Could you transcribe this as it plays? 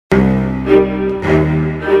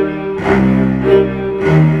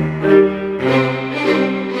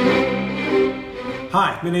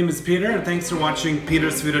my name is Peter and thanks for watching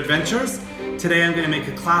Peter's Food Adventures. Today I'm going to make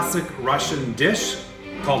a classic Russian dish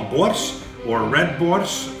called borscht or red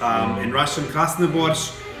borscht, in Russian Krasный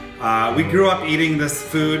borщ. We grew up eating this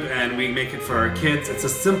food and we make it for our kids. It's a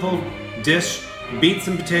simple dish. Beets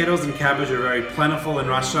and potatoes and cabbage are very plentiful in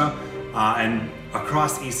Russia and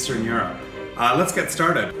across Eastern Europe. Let's get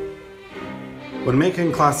started. When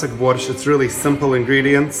making classic borscht, it's really simple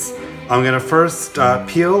ingredients. I'm going to first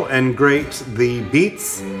peel and grate the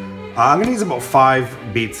beets. I'm going to use about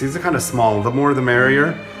 5 beets. These are kind of small. The more the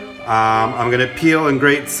merrier. I'm going to peel and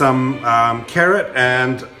grate some carrot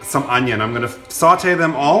and some onion. I'm going to saute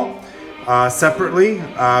them all separately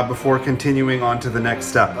before continuing on to the next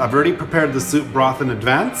step. I've already prepared the soup broth in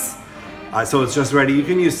advance, so it's just ready. You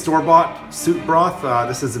can use store-bought soup broth.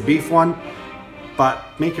 This is a beef one, but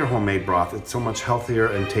make your homemade broth. It's so much healthier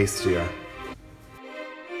and tastier.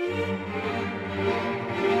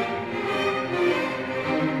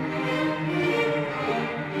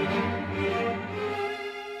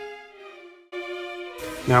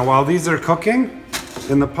 Now while these are cooking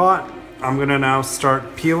in the pot, I'm going to now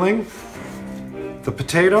start peeling the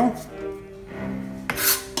potato,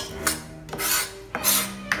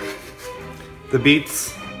 the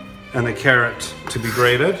beets, and the carrot to be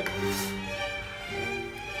grated.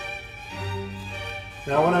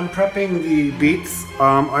 Now when I'm prepping the beets,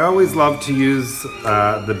 I always love to use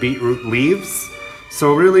the beetroot leaves.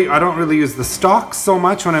 So really, I don't really use the stalks so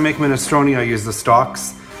much. When I make minestrone, I use the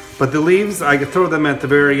stalks. But the leaves, I throw them at the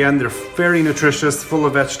very end. They're very nutritious, full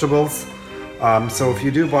of vegetables. So if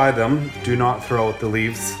you do buy them, do not throw out the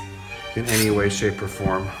leaves in any way, shape, or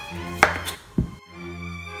form.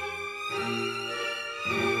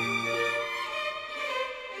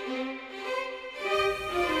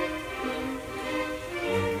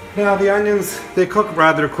 Now the onions, they cook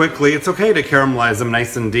rather quickly. It's okay to caramelize them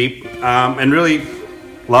nice and deep. And really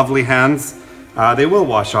lovely hands. They will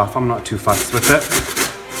wash off. I'm not too fussed with it.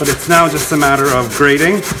 But it's now just a matter of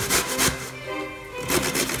grating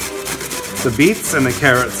the beets and the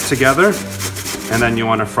carrots together, and then you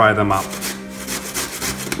want to fry them up.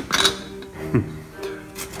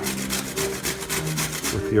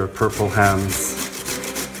 With your purple hands.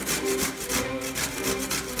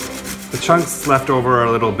 The chunks left over are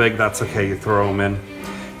a little big, that's okay, you throw them in.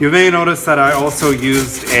 You may notice that I also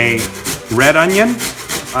used a red onion.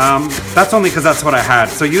 That's only because that's what I had,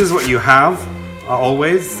 so use what you have.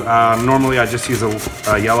 Always. Normally I just use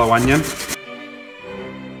a yellow onion.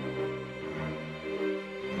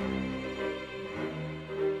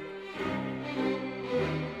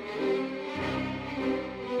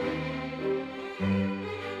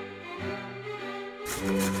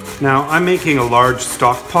 Now I'm making a large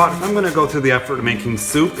stock pot. I'm going to go through the effort of making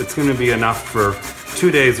soup. It's going to be enough for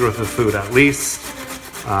 2 days worth of food at least.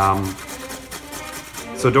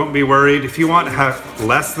 So don't be worried. If you want to have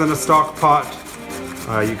less than a stock pot,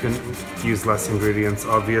 you can use less ingredients,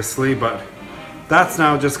 obviously, but that's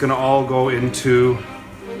now just going to all go into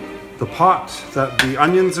the pot that the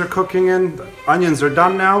onions are cooking in. The onions are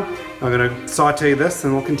done now. I'm going to saute this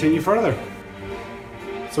and we'll continue further.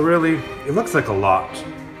 So really, it looks like a lot,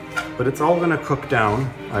 but it's all going to cook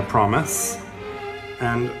down, I promise.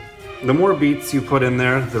 And the more beets you put in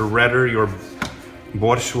there, the redder your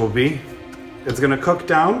borscht will be. It's going to cook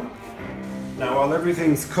down. Now while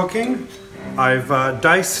everything's cooking, I've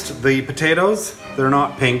diced the potatoes. They're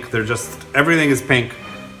not pink, they're just, everything is pink.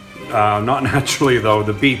 Not naturally though,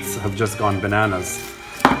 the beets have just gone bananas.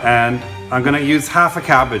 And I'm gonna use half a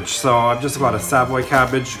cabbage. So I've just got a Savoy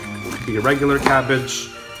cabbage, it could be a regular cabbage.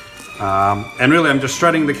 And really I'm just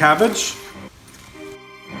shredding the cabbage.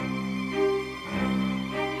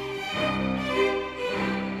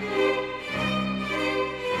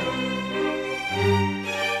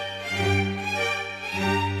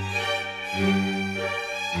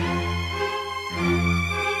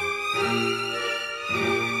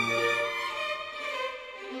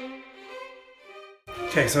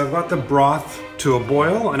 Okay, so I've got the broth to a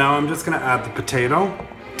boil, and now I'm just going to add the potato.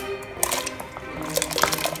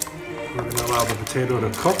 We're going to allow the potato to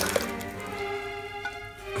cook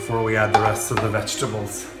before we add the rest of the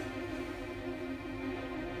vegetables.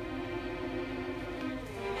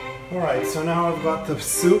 Alright, so now I've got the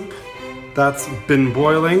soup that's been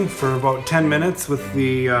boiling for about 10 minutes with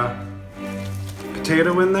the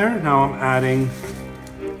potato in there. Now I'm adding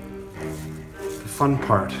the fun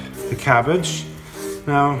part, the cabbage.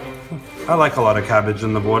 Now, I like a lot of cabbage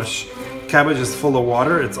in the borscht. Cabbage is full of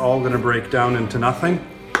water, it's all going to break down into nothing.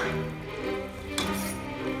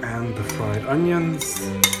 And the fried onions.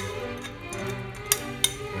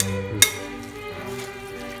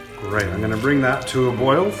 Great, I'm going to bring that to a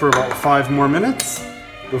boil for about 5 more minutes.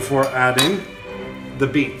 before adding the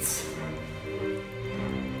beets.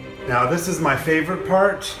 Now this is my favorite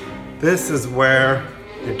part. This is where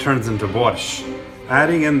it turns into borscht.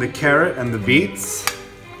 Adding in the carrot and the beets,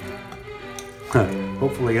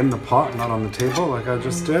 hopefully in the pot, not on the table like I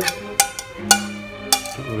just did.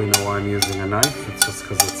 Don't really know why I'm using a knife, it's just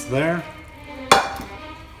because it's there.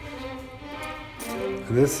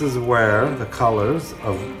 And this is where the colors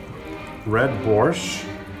of red borscht,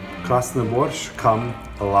 Krasный borщ, come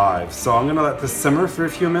alive. So I'm gonna let this simmer for a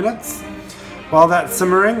few minutes. While that's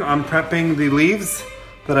simmering, I'm prepping the leaves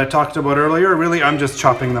that I talked about earlier. Really, I'm just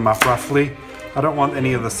chopping them up roughly. I don't want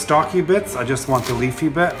any of the stalky bits, I just want the leafy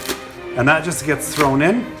bit. And that just gets thrown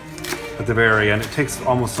in at the very end. It takes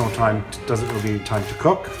almost no time, doesn't really need time to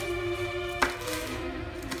cook.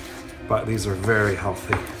 But these are very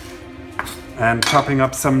healthy. And chopping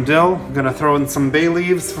up some dill, I'm gonna throw in some bay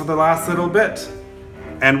leaves for the last little bit.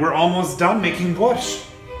 And we're almost done making borscht.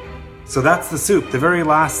 So that's the soup. The very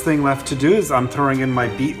last thing left to do is I'm throwing in my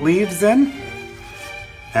beet leaves in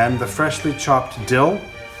and the freshly chopped dill.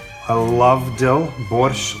 I love dill.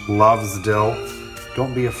 Borscht loves dill.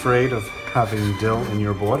 Don't be afraid of having dill in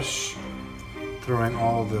your borscht. Throwing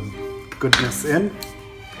all the goodness in.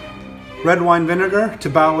 Red wine vinegar to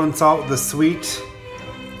balance out the sweet.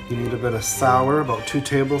 You need a bit of sour, about 2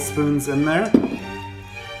 tablespoons in there.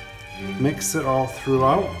 Mix it all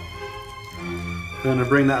throughout. I'm going to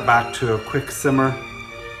bring that back to a quick simmer.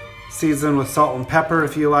 Season with salt and pepper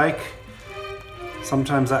if you like.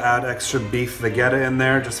 Sometimes I add extra beef vegeta in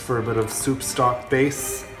there just for a bit of soup stock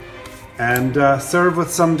base. And serve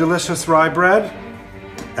with some delicious rye bread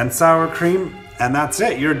and sour cream. And that's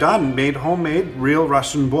it, you're done. Made homemade, real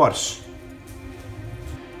Russian borscht.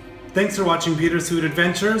 Thanks for watching Peter's Food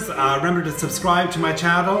Adventures. Remember to subscribe to my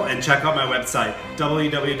channel and check out my website,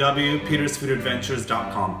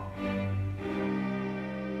 www.petersfoodadventures.com.